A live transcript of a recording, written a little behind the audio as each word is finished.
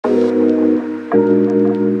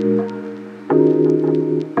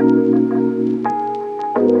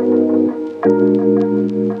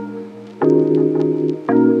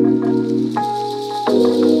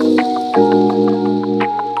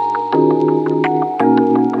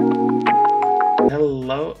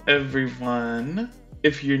Hello, everyone.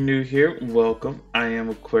 If you're new here, welcome. I am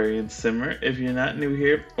Aquarian Simmer. If you're not new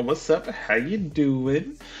here, what's up? How you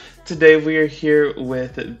doing? Today we are here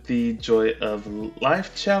with the Joy of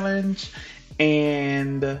Life challenge,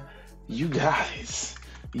 and you guys,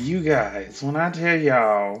 when I tell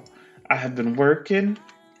y'all, I have been working.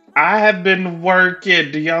 I have been working.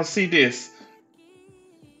 Do y'all see this?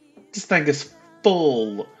 This thing is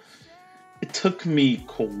full. It took me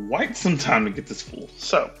quite some time to get this full.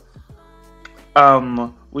 So,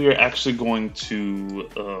 we are actually going to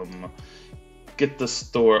get the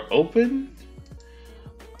store open.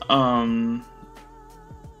 Um,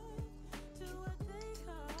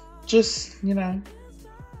 just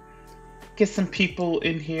get some people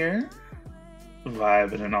in here,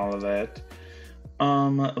 vibing and all of that.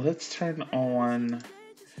 Let's turn on,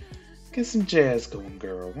 get some jazz going,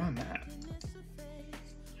 girl. Why not?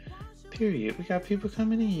 Period. We got people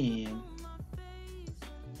coming in.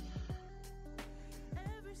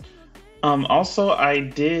 Also, I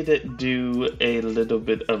did do a little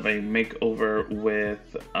bit of a makeover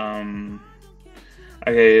with, I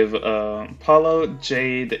gave Paulo,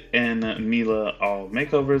 Jade, and Mila all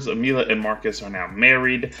makeovers. Mila and Marcus are now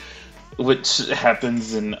married, which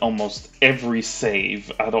happens in almost every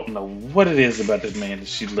save. I don't know what it is about that man that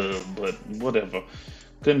she loved, but whatever.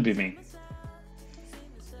 Couldn't be me.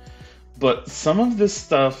 But some of this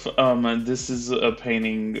stuff, this is a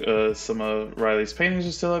painting, some of Riley's paintings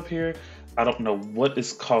are still up here. I don't know what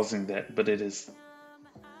is causing that, but it is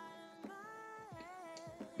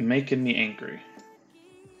making me angry.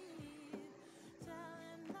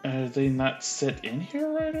 Are they not set in here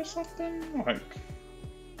right or something? Like,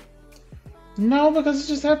 no, because it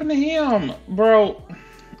just happened to him. Bro,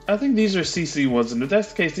 I think these are CC ones, and if that's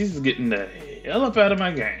the case, these are getting the hell up out of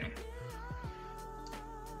my game.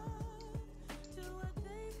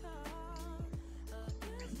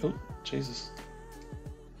 Oh, Jesus.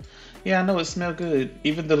 Yeah, I know it smelled good.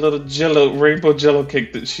 Even the little jello, rainbow jello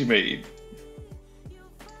cake that she made.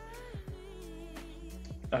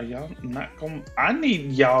 Are y'all not going to... I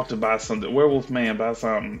need y'all to buy something. Werewolf Man, buy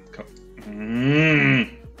something.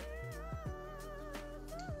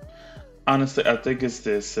 Honestly, I think it's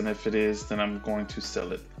this. And if it is, then I'm going to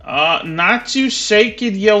sell it. Not you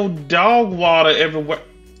shaking your dog water everywhere.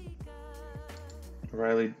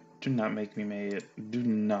 Riley, do not make me mad. Do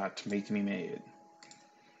not make me mad.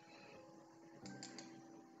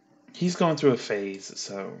 He's going through a phase,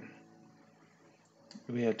 so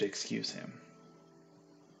we have to excuse him.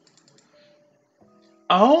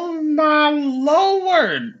 Oh my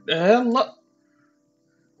lord! Hello,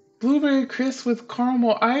 blueberry crisp with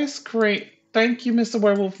caramel ice cream. Thank you, Mr.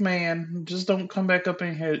 Werewolf Man. Just don't come back up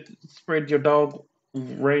in here, spread your dog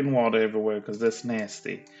rainwater everywhere, because that's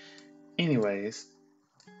nasty. Anyways,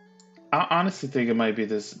 I honestly think it might be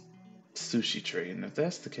this sushi tray, and if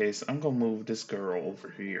that's the case, I'm gonna move this girl over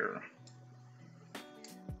here.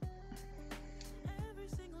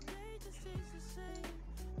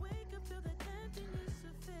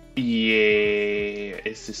 Yeah,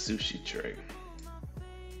 it's the sushi tray.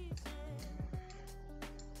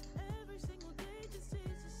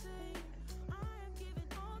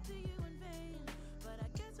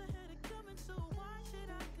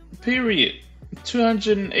 Period.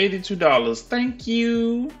 $282. Thank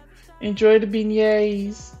you. Enjoy the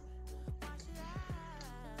beignets.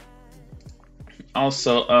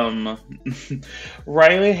 Also,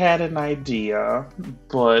 Riley had an idea,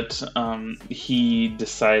 but he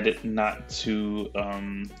decided not to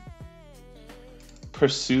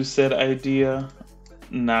pursue said idea.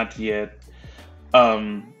 Not yet.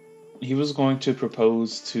 He was going to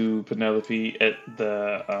propose to Penelope at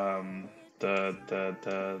the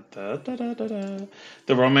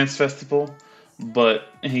romance festival, but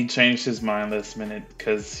he changed his mind last minute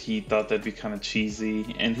because he thought that'd be kind of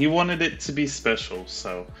cheesy, and he wanted it to be special.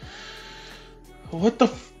 So, what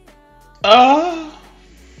the? I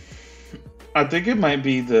think it might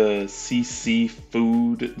be the CC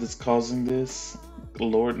food that's causing this.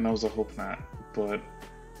 Lord knows, I hope not, but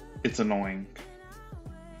it's annoying.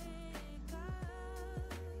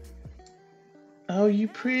 Oh, you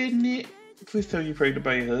pregnant? Please tell you pregnant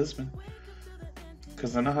by your husband.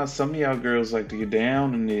 Because I know how some of y'all girls like to get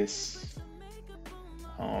down in this.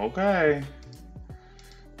 Okay.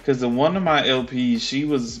 Because in one of my LPs, she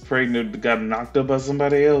was pregnant, got knocked up by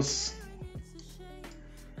somebody else.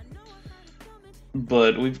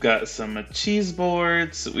 But we've got some cheese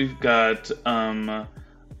boards. We've got, I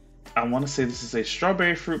want to say this is a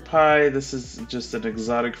strawberry fruit pie. This is just an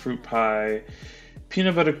exotic fruit pie.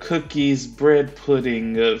 Peanut butter cookies, bread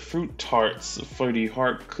pudding, fruit tarts for the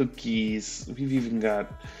heart cookies. We've even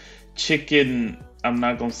got chicken I'm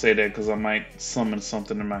not gonna say that because I might summon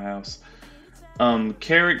something in my house.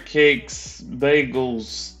 Carrot cakes,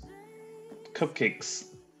 bagels, cupcakes,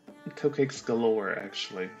 cupcakes galore.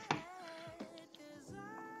 Actually.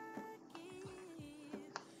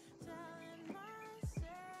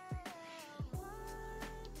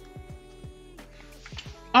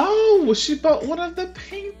 Oh, she bought one of the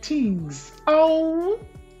paintings. Oh,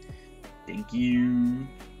 thank you.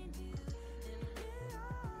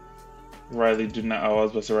 Riley, do not. Oh, I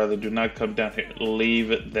was about to say, Riley, do not come down here.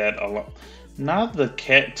 Leave that alone. Not the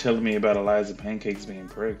cat telling me about Eliza Pancakes being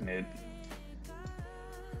pregnant.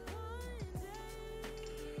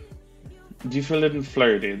 Do you feel a little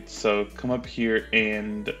flirted? So come up here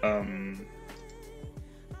and oh.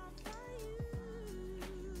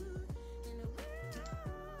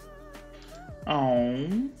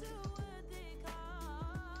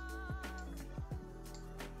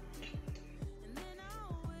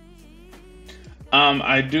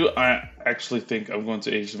 I do. I actually think I'm going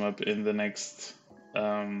to age them up in the next.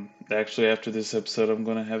 Actually, after this episode, I'm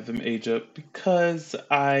going to have them age up because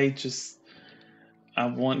I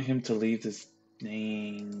want him to leave this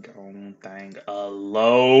dang on thing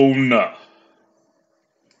alone.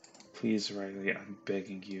 Please, Riley, I'm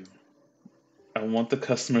begging you. I want the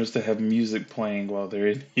customers to have music playing while they're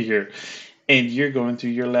in here, and you're going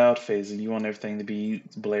through your loud phase, and you want everything to be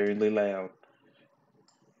blaringly loud.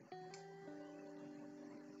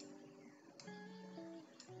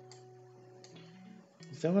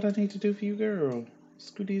 Is that what I need to do for you, girl?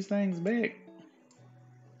 Screw these things back.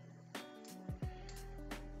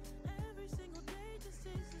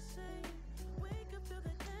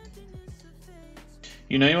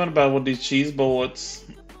 You know you want to buy one of these cheese boards,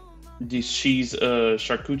 these cheese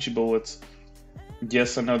charcuterie boards.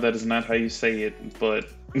 Yes, I know that is not how you say it, but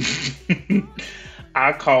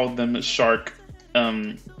I called them shark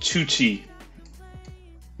chuchi.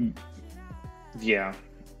 Yeah,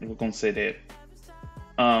 we're gonna say that.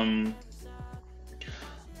 Um,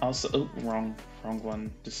 also, oh, wrong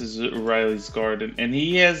one. This is Riley's garden, and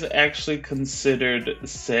he has actually considered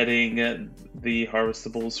setting the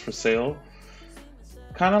harvestables for sale.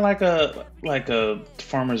 Kind of like a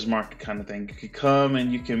farmer's market kind of thing. You could come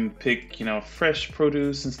and you can pick, fresh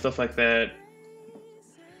produce and stuff like that.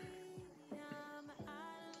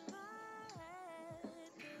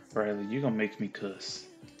 Riley, you gonna make me cuss.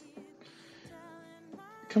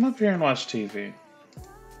 Come up here and watch TV.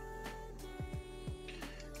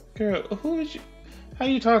 Girl, who is you? How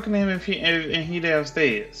you talking to him if he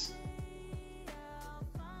downstairs?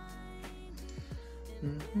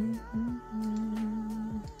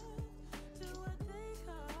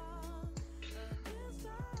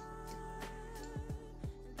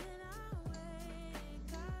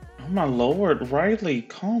 Oh my lord, Riley,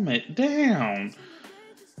 calm it down.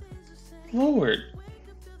 Lord.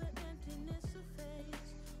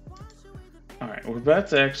 Alright, we're about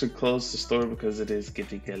to actually close the store because it is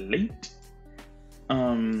getting late.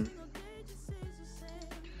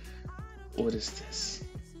 What is this?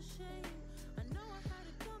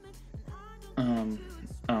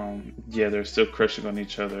 Yeah, they're still crushing on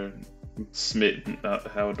each other. Smitten,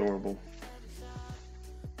 how adorable.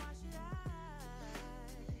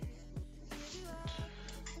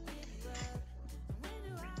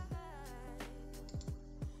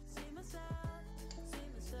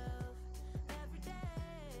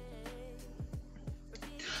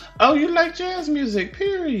 Oh, you like jazz music,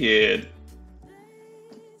 period.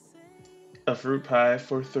 A fruit pie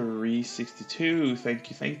for 362.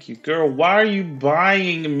 Thank you. Girl, why are you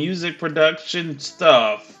buying music production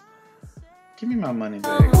stuff? Give me my money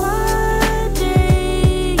back.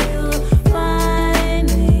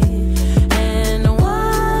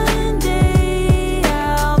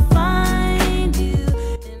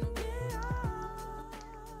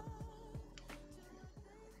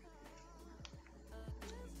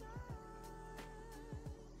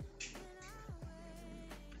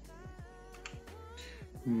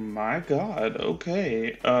 My God,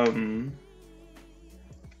 okay. I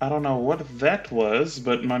don't know what that was,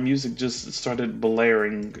 but my music just started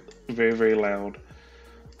blaring very, very loud.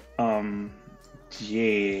 Um,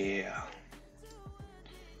 yeah.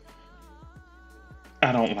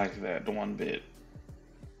 I don't like that one bit.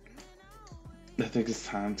 I think it's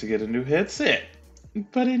time to get a new headset.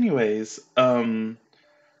 But anyways,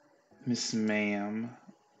 Miss Ma'am,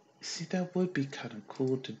 see, that would be kind of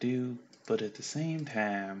cool to do, but at the same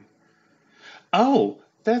time, oh,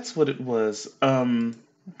 that's what it was.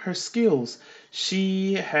 Her skills.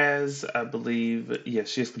 She has, I believe, yes,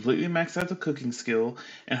 she has completely maxed out the cooking skill,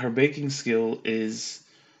 and her baking skill is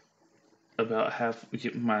about half.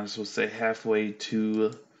 You might as well say halfway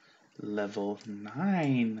to Level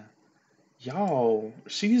 9. Y'all,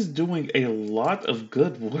 she's doing a lot of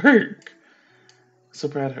good work. So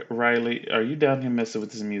proud of her. Riley, are you down here messing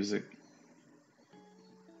with this music?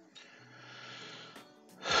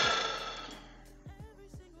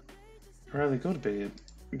 Riley, go to bed.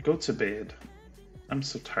 Go to bed. I'm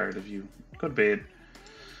so tired of you. Go to bed.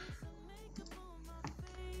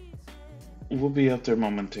 We'll be up there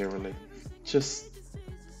momentarily. Just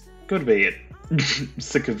go to bed.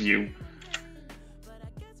 Sick of you.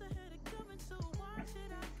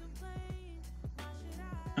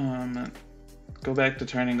 Go back to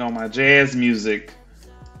turning on my jazz music.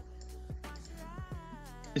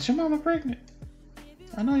 Is your mama pregnant?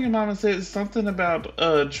 I know your mama said something about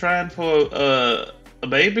trying for a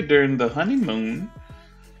baby during the honeymoon.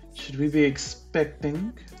 Should we be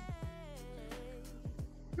expecting?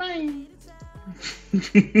 Mine.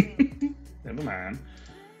 Never mind.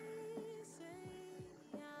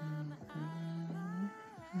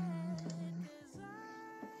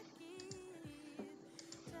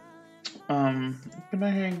 Come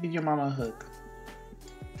out here and give your mama a hug.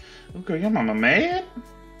 Okay, your mama mad?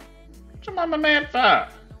 What's your mama mad for?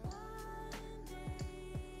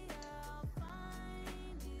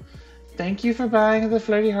 Thank you for buying the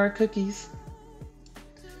Flirty Heart cookies.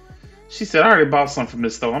 She said, I already bought some from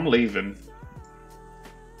this store. I'm leaving.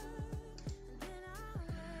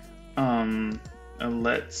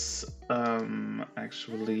 Let's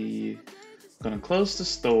actually gonna close the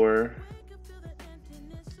store.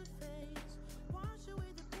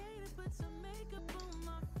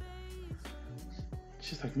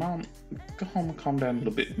 She's like, Mom, go home and calm down a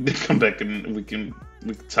little bit. Then come back and we can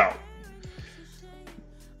talk.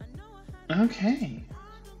 Okay.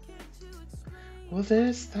 Well,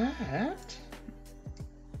 there's that.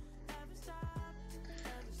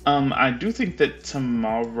 I do think that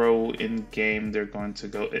tomorrow in game they're going to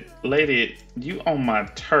go. Lady, you on my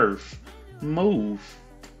turf. Move.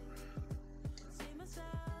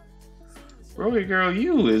 Rory girl,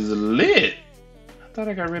 you is lit. I thought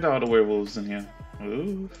I got rid of all the werewolves in here.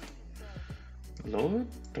 Ooh. Lord,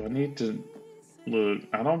 do I need to look?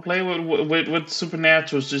 I don't play with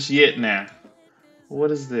supernaturals just yet now.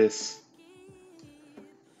 What is this?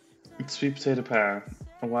 It's sweet potato pie.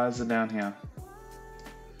 Why is it down here?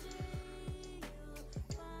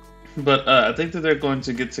 But I think that they're going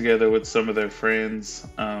to get together with some of their friends.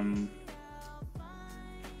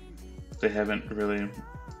 They haven't really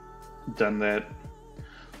done that.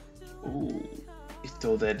 Ooh, you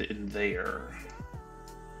throw that in there.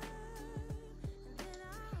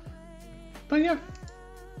 But yeah.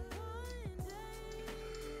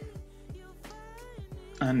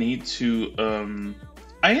 I need to,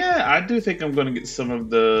 I do think I'm going to get some of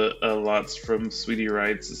the lots from Sweetie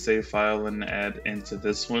Wright's save file and add into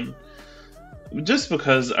this one. Just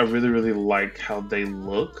because I really, really like how they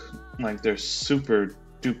look. Like, they're super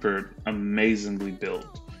duper amazingly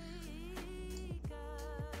built.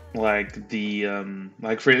 Like the,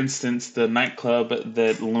 like for instance, the nightclub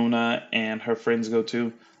that Luna and her friends go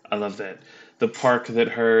to. I love that. The park that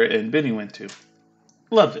her and Benny went to.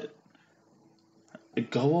 Love it.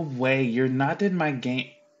 Go away. You're not in my game.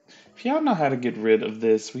 If y'all know how to get rid of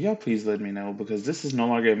this, will y'all please let me know? Because this is no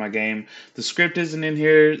longer in my game. The script isn't in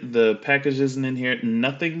here. The package isn't in here.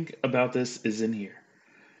 Nothing about this is in here.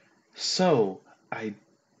 So, I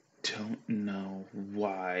don't know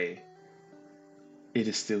why it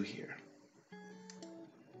is still here.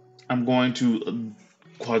 I'm going to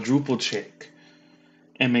quadruple check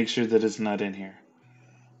and make sure that it's not in here.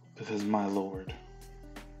 Because, my lord.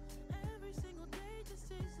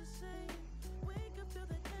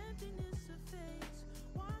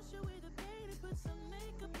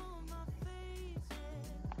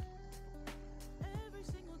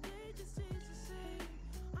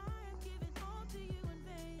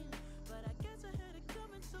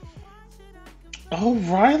 Oh,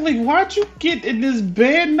 Riley, why'd you get in this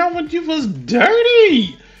bed knowing you was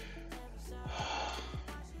dirty?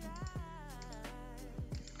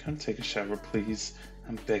 Come take a shower, please.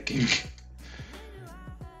 I'm begging.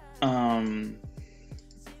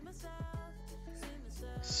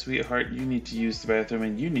 Sweetheart, you need to use the bathroom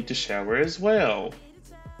and you need to shower as well.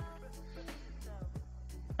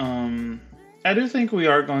 I do think we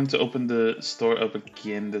are going to open the store up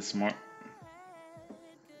again this morning.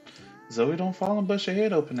 Zoe, don't fall and bust your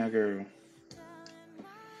head open now, girl.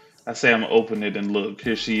 I say I'm opening it and look,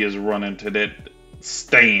 here she is running to that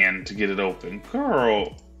stand to get it open.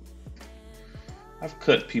 Girl. I've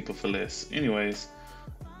cut people for less. Anyways.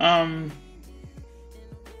 Let's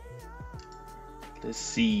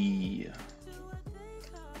see.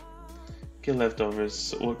 Get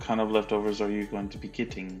leftovers. What kind of leftovers are you going to be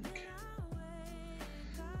getting?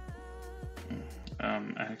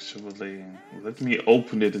 Actually, let me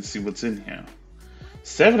open it and see what's in here.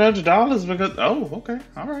 $700 because, oh, okay,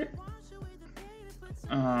 all right.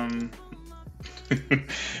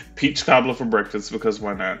 Peach cobbler for breakfast because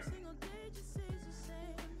why not?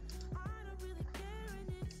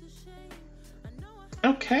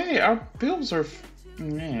 Okay, our bills are.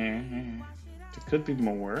 There could be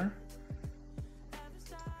more.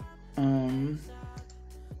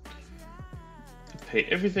 Pay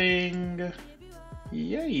everything.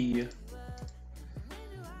 Yay.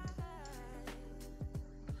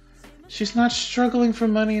 She's not struggling for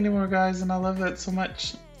money anymore, guys, and I love that so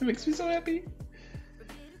much. It makes me so happy.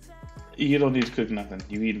 You don't need to cook nothing.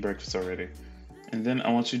 You eaten breakfast already. And then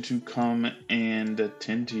I want you to come and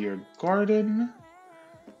tend to your garden,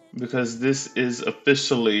 because this is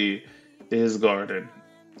officially his garden.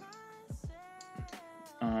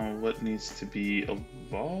 What needs to be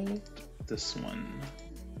evolved? This one.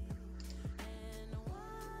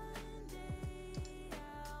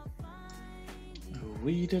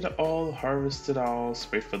 Weed it all, harvest it all,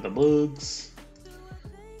 spray for the bugs.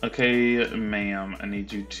 Okay, ma'am, I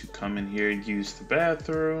need you to come in here and use the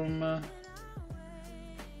bathroom.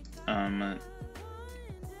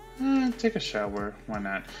 Take a shower. Why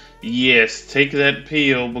not? Yes, take that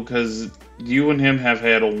pill because you and him have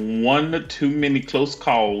had one too many close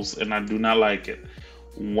calls, and I do not like it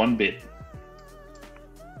one bit.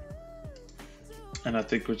 And I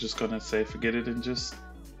think we're just gonna say forget it and just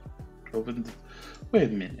open. Wait a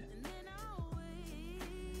minute.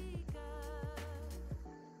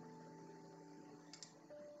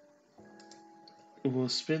 We'll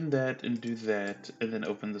spend that and do that, and then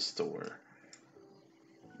open the store.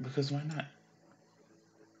 Because why not?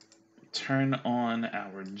 Turn on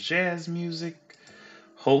our jazz music.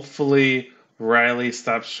 Hopefully, Riley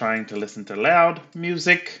stops trying to listen to loud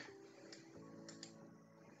music.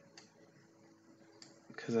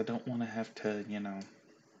 Because I don't want to have to,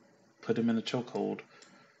 put him in a chokehold.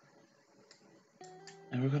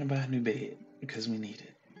 And we're going to buy a new bed because we need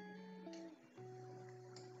it.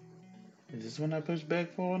 Is this one I push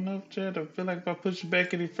back far enough, Chad? I feel like if I push it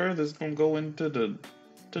back any further, it's going to go into the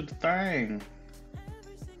thing.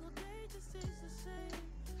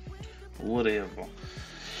 Whatever.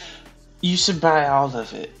 You should buy all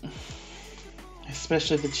of it.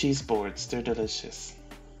 Especially the cheese boards. They're delicious.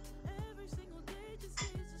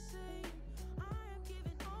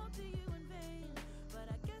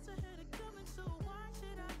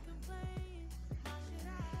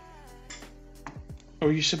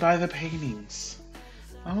 Or you should buy the paintings.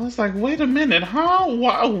 I was like, wait a minute, huh?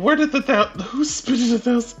 Where did who's spending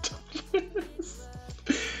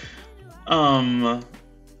 $1,000?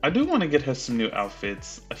 I do want to get her some new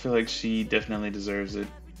outfits. I feel like she definitely deserves it.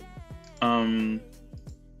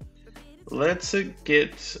 Let's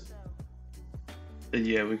get.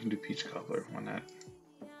 Yeah, we can do peach cobbler. Why not?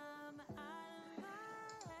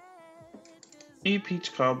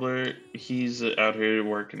 Peach cobbler. He's out here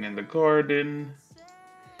working in the garden.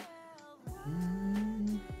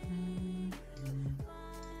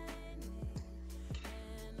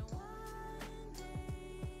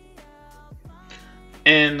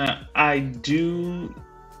 And I do.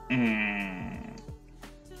 I'm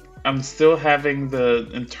still having the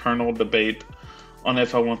internal debate on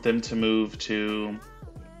if I want them to move to.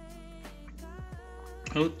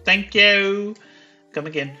 Oh, thank you. Come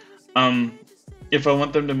again. If I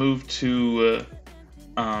want them to move to,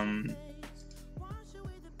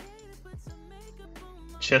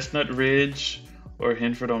 Chestnut Ridge or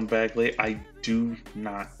Henford on Bagley, I do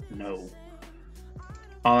not know.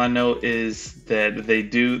 All I know is that they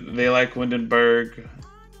like Windenburg,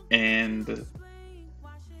 and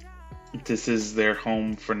this is their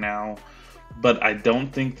home for now. But I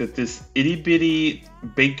don't think that this itty bitty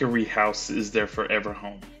bakery house is their forever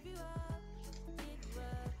home.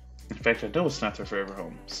 In fact, I know it's not their forever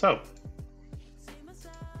home. So,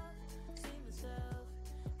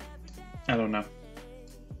 I don't know.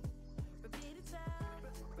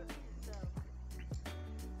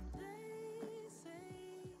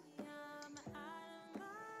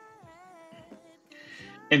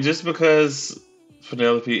 And just because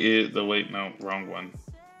Penelope is wrong one.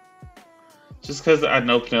 Just because I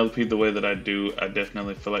know Penelope the way that I do, I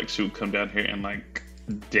definitely feel like she would come down here and like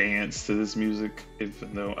dance to this music.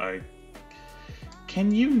 Even though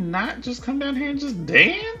can you not just come down here and just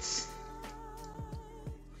dance?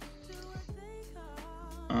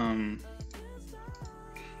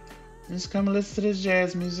 Just come and listen to this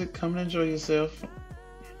jazz music. Come and enjoy yourself.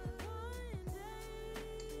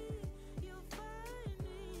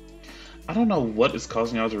 I don't know what is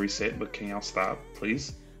causing y'all to reset, but can y'all stop,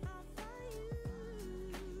 please?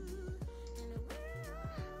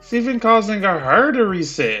 It's even causing her to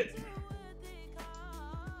reset.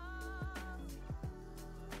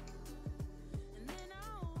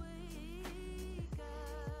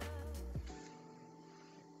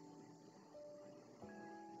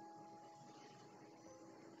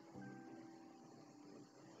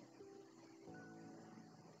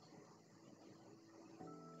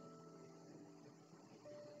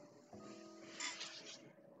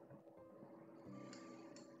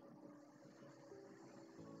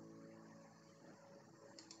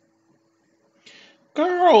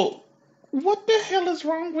 Girl, what the hell is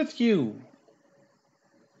wrong with you?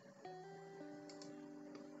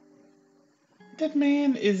 That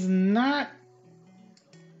man is not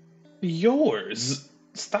yours.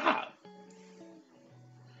 Stop.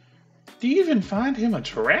 Do you even find him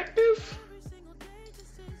attractive?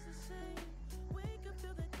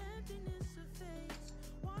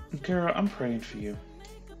 Girl, I'm praying for you.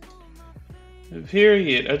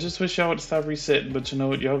 Period. I just wish y'all would stop resetting, but you know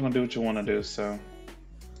what? Y'all gonna do what you want to do, so.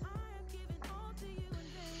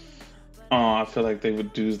 Oh, I feel like they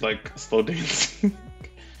would do like slow dancing.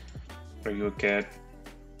 Are you a cat?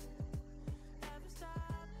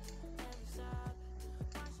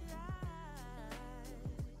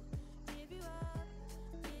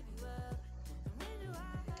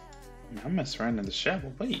 I mess around in the shower.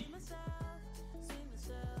 Wait.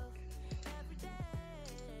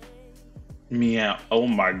 Meow. Oh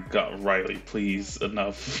my god, Riley, please.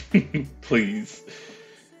 Enough. Please.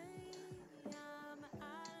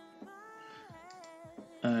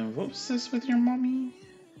 What was this with your mommy?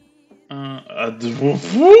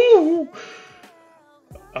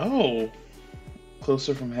 Oh.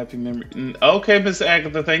 Closer from happy memory. Okay, Miss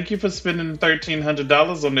Agatha, thank you for spending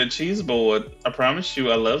 $1,300 on that cheese board. I promise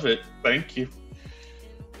you, I love it. Thank you.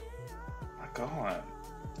 My God.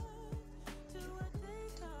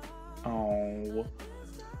 Oh,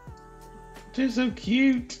 they're so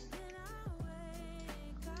cute.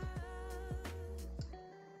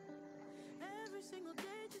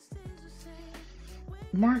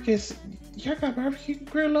 Marcus, y'all got barbecue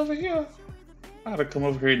grill over here? I ought to come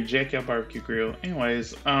over here and jack your barbecue grill.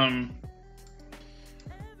 Anyways, as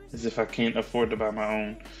if I can't afford to buy my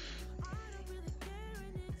own.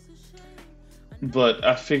 But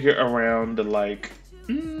I figure around like,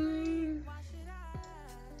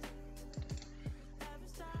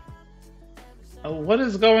 oh, what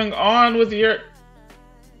is going on with your?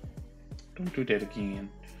 Don't do that again.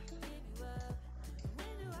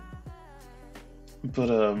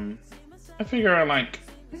 But I figure out like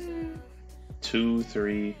 2,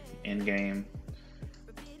 3 in game.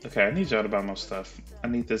 Okay, I need y'all to buy more stuff. I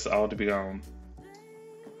need this all to be gone,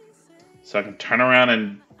 so I can turn around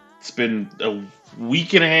and spend a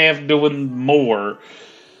week and a half doing more.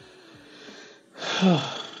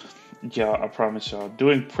 Y'all, I promise y'all,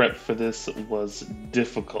 doing prep for this was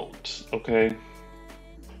difficult. Okay,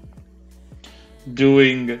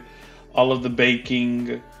 doing all of the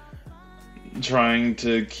baking, trying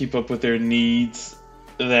to keep up with their needs,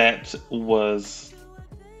 that was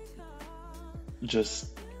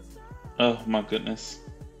just, oh my goodness.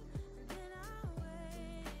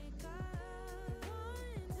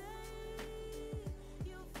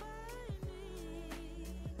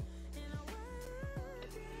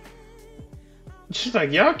 She's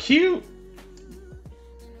like, y'all cute.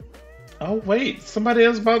 Oh wait, somebody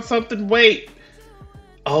else bought something. Wait.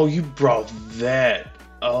 Oh, you brought that.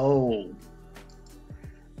 Oh.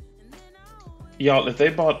 Y'all, if they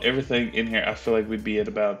bought everything in here, I feel like we'd be at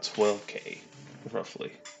about 12K,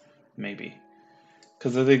 roughly, maybe.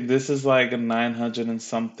 Because I think this is like a 900 and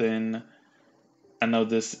something. I know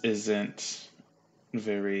this isn't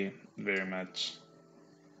very, very much.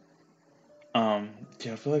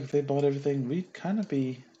 Yeah, I feel like if they bought everything, we'd kind of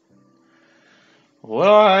be.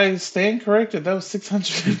 Well, I stand corrected. That was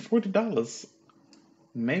 $640.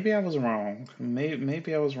 Maybe I was wrong.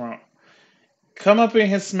 Maybe I was wrong. Come up in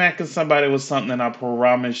here smacking somebody with something, and I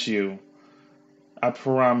promise you. I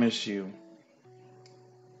promise you.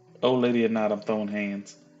 Old lady or not, I'm throwing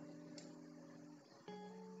hands.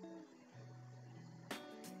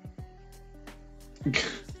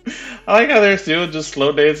 I like how they're still just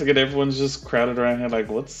slow dancing and everyone's just crowded around here like,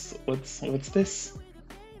 what's this?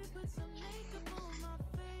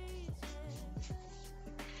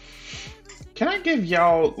 Can I give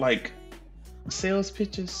y'all like sales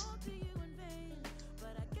pitches?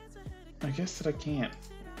 I guess that I can't.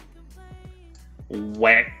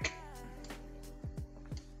 Whack.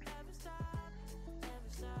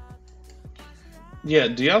 Yeah,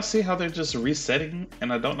 do y'all see how they're just resetting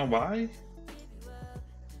and I don't know why?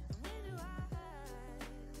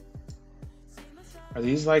 Are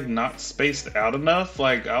these like not spaced out enough?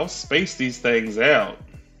 Like, I'll space these things out.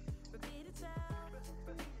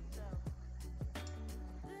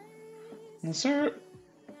 Well, sir,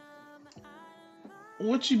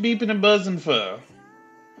 what you beeping and buzzing for?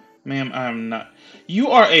 Ma'am, I'm not. You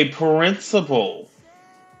are a principal.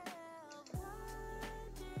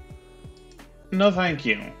 No, thank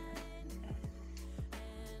you.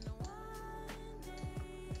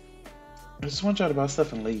 I just want y'all to buy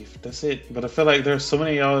stuff and leave. That's it. But I feel like there's so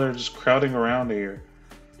many of y'all that are just crowding around here.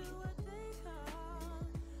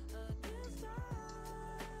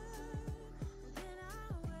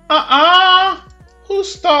 Who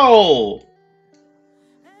stole?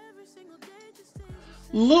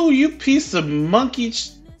 Lou, you piece of monkey.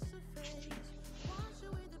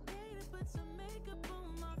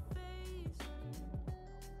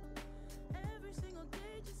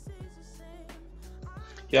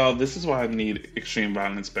 Y'all, this is why I need extreme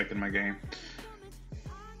violence back in my game.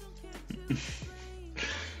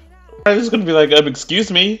 I was gonna be like, excuse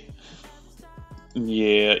me.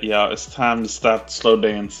 Yeah, y'all, it's time to stop slow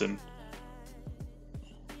dancing.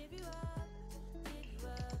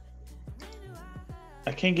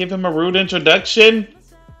 I can't give him a rude introduction.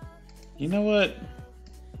 You know what?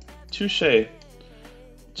 Touche.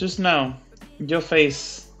 Just know, your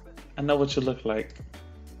face, I know what you look like.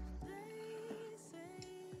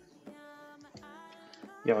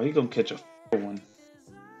 Yo, you gonna catch a one.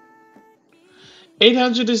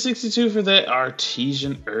 862 for that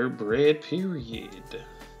artesian herb bread, period.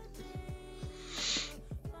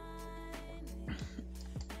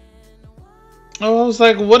 Oh, I was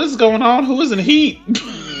like, what is going on? Who is in heat?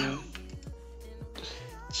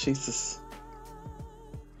 Jesus.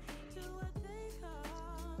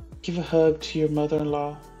 Give a hug to your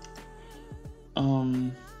mother-in-law.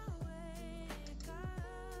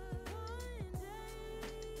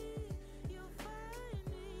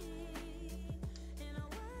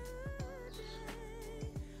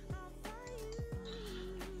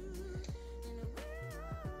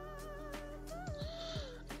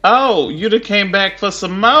 Oh, you done came back for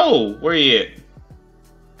some more. Where you at?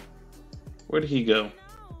 Where did he go?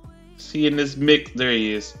 See in this mix? There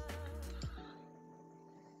he is.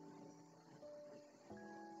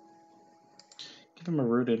 Give him a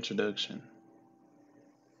rude introduction.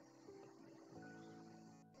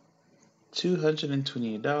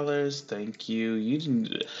 $228. Thank you. You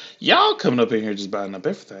didn't. Y'all coming up in here just buying up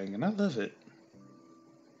everything, and I love it.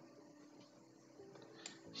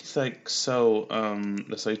 He's like, so,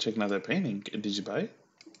 that's why you're checking out that painting. Did you buy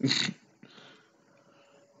it?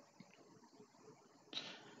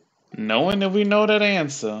 Knowing that we know that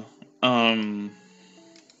answer,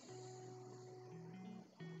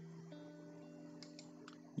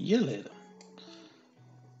 yell at him.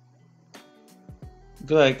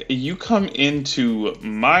 Be like, you come into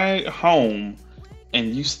my home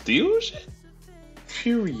and you steal shit?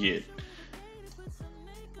 Period.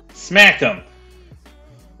 Smack him.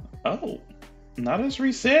 Oh, not as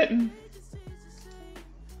resetting.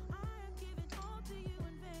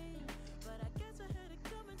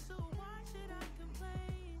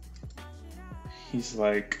 He's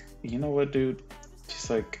like, you know what, dude?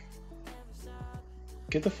 He's like,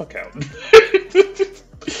 get the fuck out.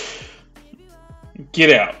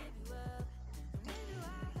 Get out.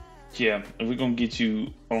 Yeah, we're gonna get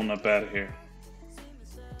you on up out of here.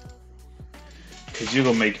 Cause you're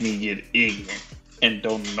gonna make me get ignorant. And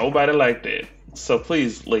don't nobody like that. So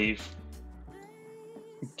please leave.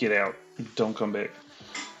 Get out. Don't come back.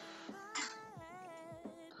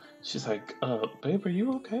 She's like, babe, are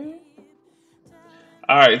you okay?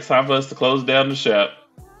 Alright, it's time for us to close down the shop.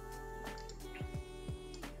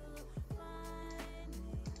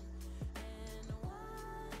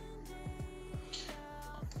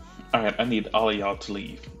 Alright, I need all of y'all to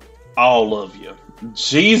leave. All of you.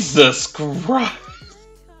 Jesus Christ.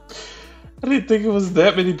 I didn't think it was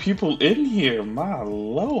that many people in here. My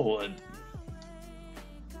lord.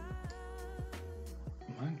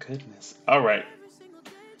 My goodness. Alright.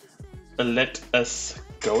 Let us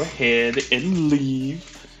go ahead and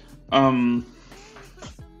leave. I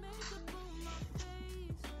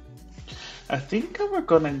think we're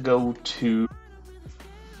gonna go to...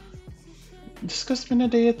 Just go spend a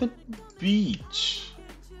day at the beach.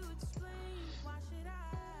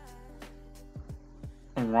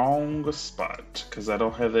 Wrong spot, because I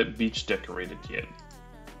don't have that beach decorated yet.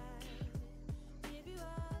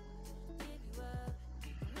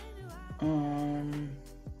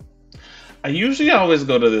 I usually always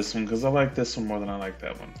go to this one because I like this one more than I like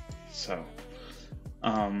that one. So,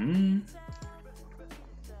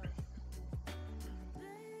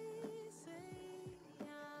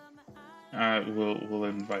 We'll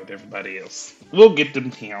invite everybody else. We'll get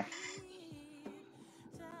them here.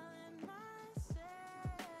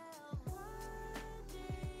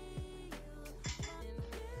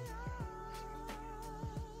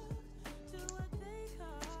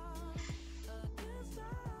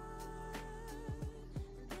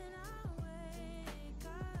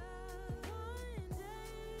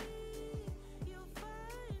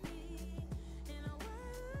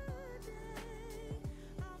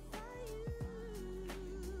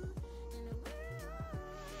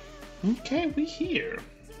 Okay, we here.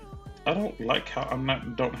 I don't like how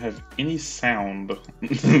don't have any sound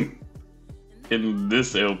in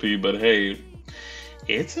this LP, but hey,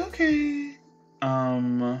 it's okay.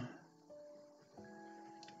 Um,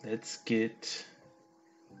 let's get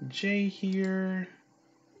Jay here.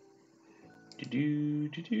 Do.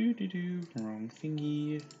 Wrong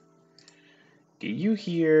thingy. Get you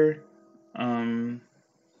here. Um.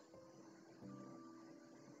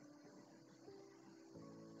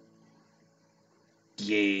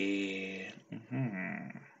 Yeah.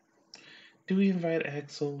 Do we invite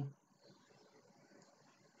Axel?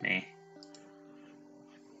 Nah.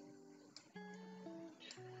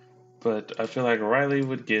 But I feel like Riley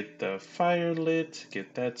would get the fire lit,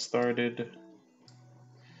 get that started.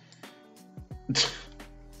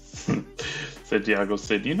 Santiago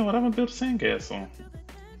said, you know what, I'm gonna build a sandcastle.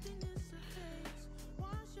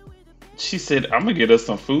 She said, I'm gonna get us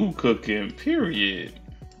some food cooking, period.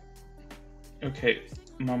 Okay,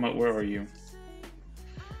 Mama, where are you?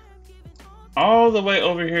 All the way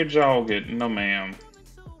over here jogging. No, ma'am.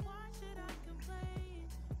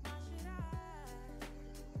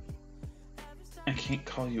 I can't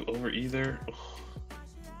call you over either. Ugh.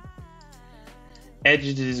 Add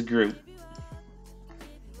you to this group.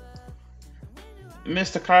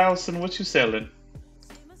 Mr. Carlson, what you selling?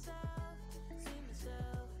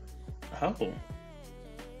 Oh.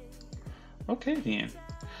 Okay then.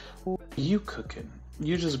 What are you cooking?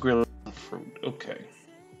 You just grilling fruit. Okay.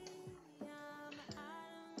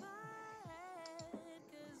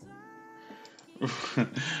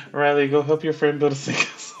 Riley, go help your friend build a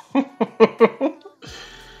sandcastle.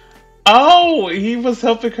 Oh, he was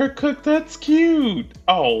helping her cook. That's cute.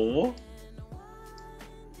 Oh.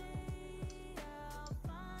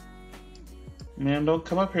 Man, don't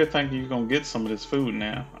come up here thinking you're gonna get some of this food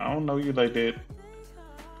now. I don't know you like that.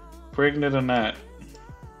 Pregnant or not.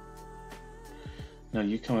 No,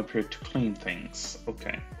 you come up here to clean things.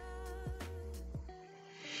 Okay.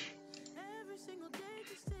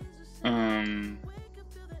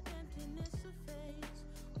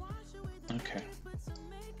 Okay.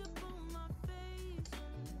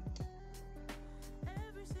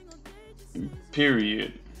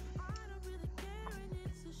 Period.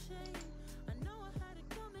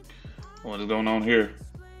 What is going on here?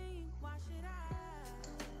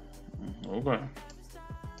 Okay.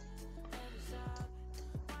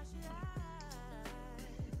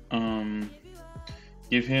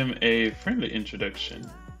 Give him a friendly introduction.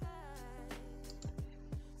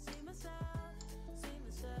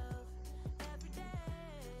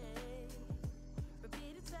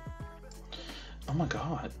 Oh my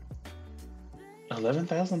god.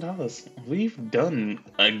 $11,000. We've done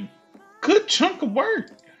a good chunk of work.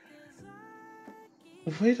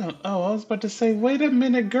 Wait a I was about to say, wait a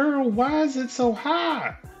minute, girl, why is it so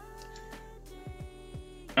high?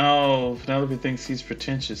 Oh, Penelope thinks he's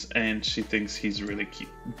pretentious and she thinks he's really cute.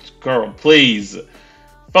 Girl, please.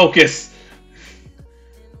 Focus.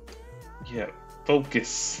 Yeah,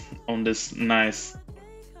 focus on this nice,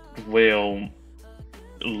 well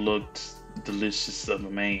looked, delicious of a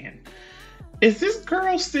man. Is this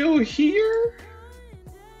girl still here?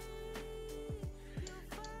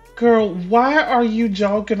 Girl, why are you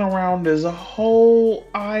jogging around this whole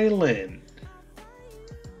island?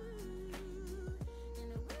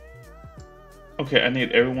 Okay, I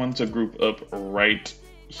need everyone to group up right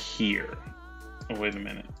here. Oh, wait a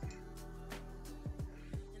minute.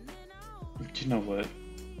 You know what?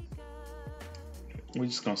 We're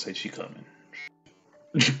just gonna say she coming.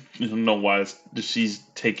 You don't know why she's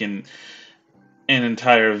taking an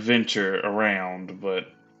entire venture around,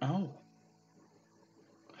 but oh.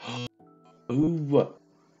 Ooh.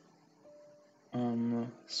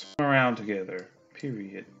 Swim around together.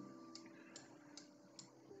 Period.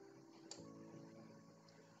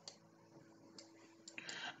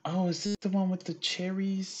 Oh, is this the one with the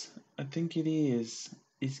cherries? I think it is.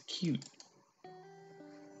 It's cute.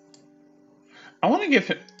 I want to give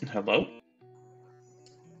him. Hello?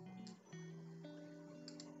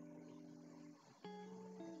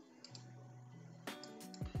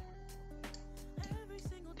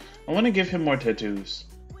 I want to give him more tattoos.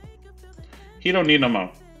 He don't need no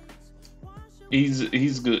more.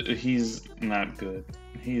 He's good. He's not good.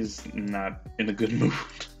 He's not in a good mood.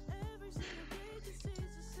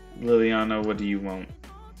 Liliana, what do you want?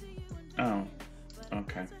 Oh,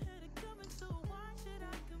 okay.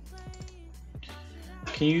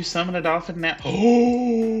 Can you summon a dolphin now?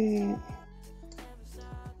 Oh!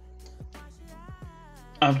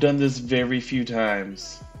 I've done this very few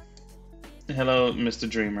times. Hello, Mr.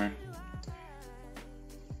 Dreamer.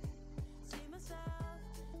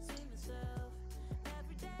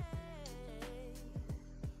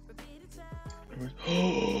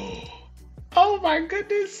 Oh my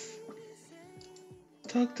goodness!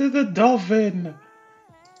 Talk to the dolphin!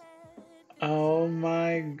 Oh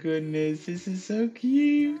my goodness, this is so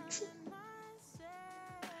cute!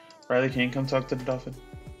 Riley, can you come talk to the dolphin?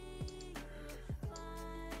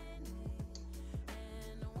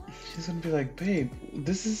 She's gonna be like, babe,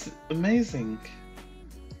 this is amazing.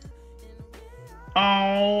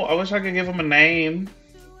 Oh, I wish I could give him a name.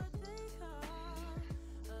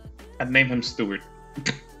 I'd name him Stuart.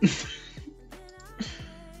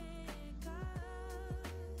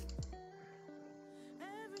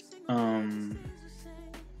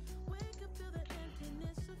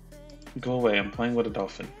 Go away, I'm playing with a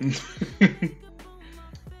dolphin.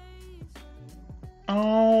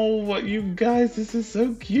 Oh, you guys, this is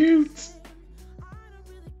so cute.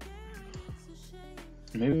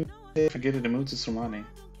 Maybe if I get it to move to Somani.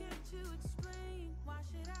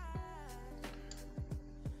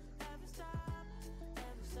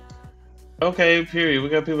 Okay, period. We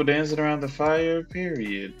got people dancing around the fire,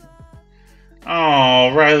 period.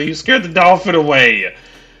 Oh, Riley, you scared the dolphin away.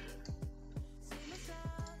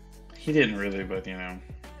 He didn't really, but you know.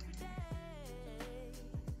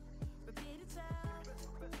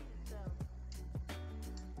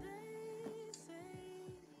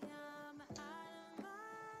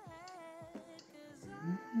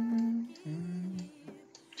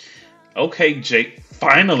 Okay, Jake,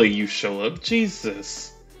 finally you show up.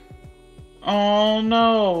 Jesus. Oh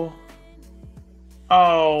no.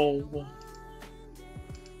 Oh.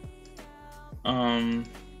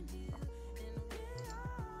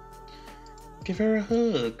 Give her a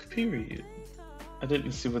hug, period. I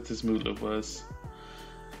didn't see what this moodlet was.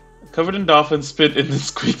 Covered in dolphin spit and then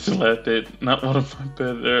squeaked and laughed at. Not one of my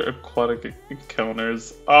better aquatic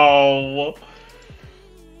encounters. Oh.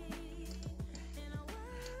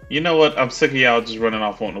 You know what? I'm sick of y'all just running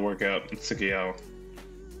off wanting to work out. I'm sick of y'all.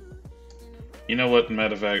 You know what?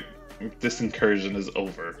 Matter of fact, this incursion is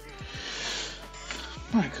over.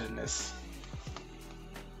 My goodness.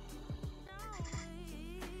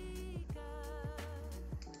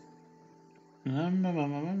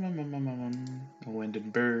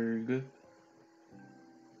 Windenburg.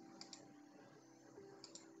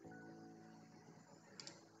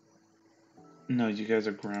 No, you guys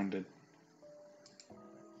are grounded.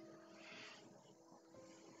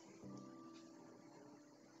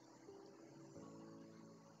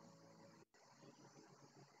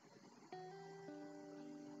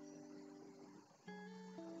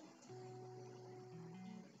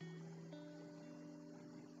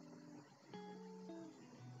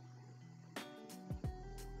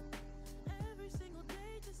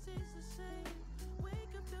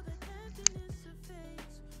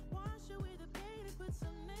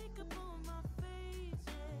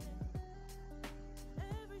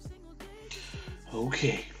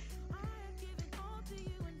 Okay.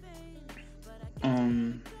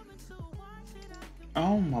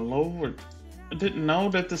 Oh my lord. I didn't know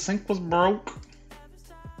that the sink was broke.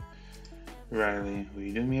 Riley, will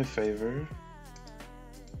you do me a favor?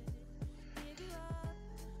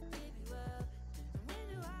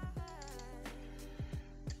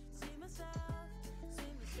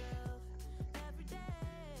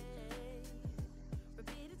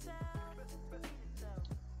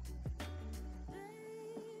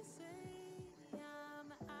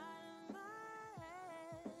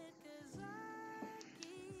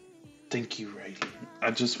 Thank you, Riley.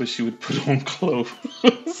 I just wish you would put on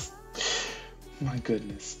clothes. My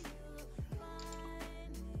goodness.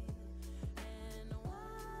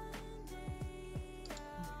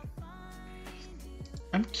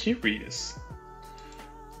 I'm curious.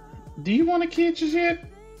 Do you want a kid just yet?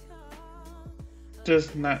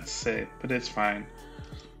 Does not say, but it's fine.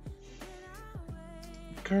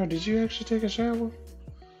 Girl, did you actually take a shower?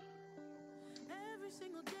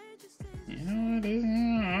 You know what it is?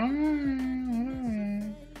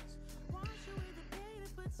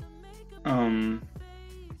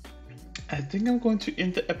 I think I'm going to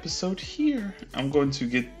end the episode here. I'm going to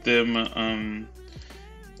get them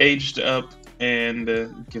aged up and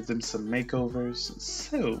give them some makeovers.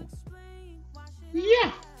 So,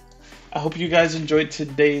 yeah. I hope you guys enjoyed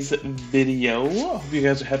today's video. I hope you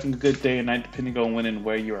guys are having a good day or night, depending on when and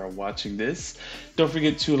where you are watching this. Don't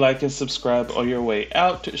forget to like and subscribe on your way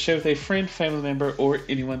out. Share with a friend, family member, or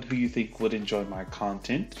anyone who you think would enjoy my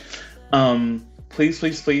content. Please,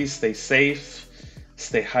 please, please stay safe,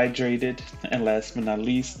 stay hydrated, and last but not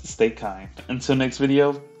least, stay kind. Until next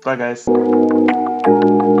video, bye guys.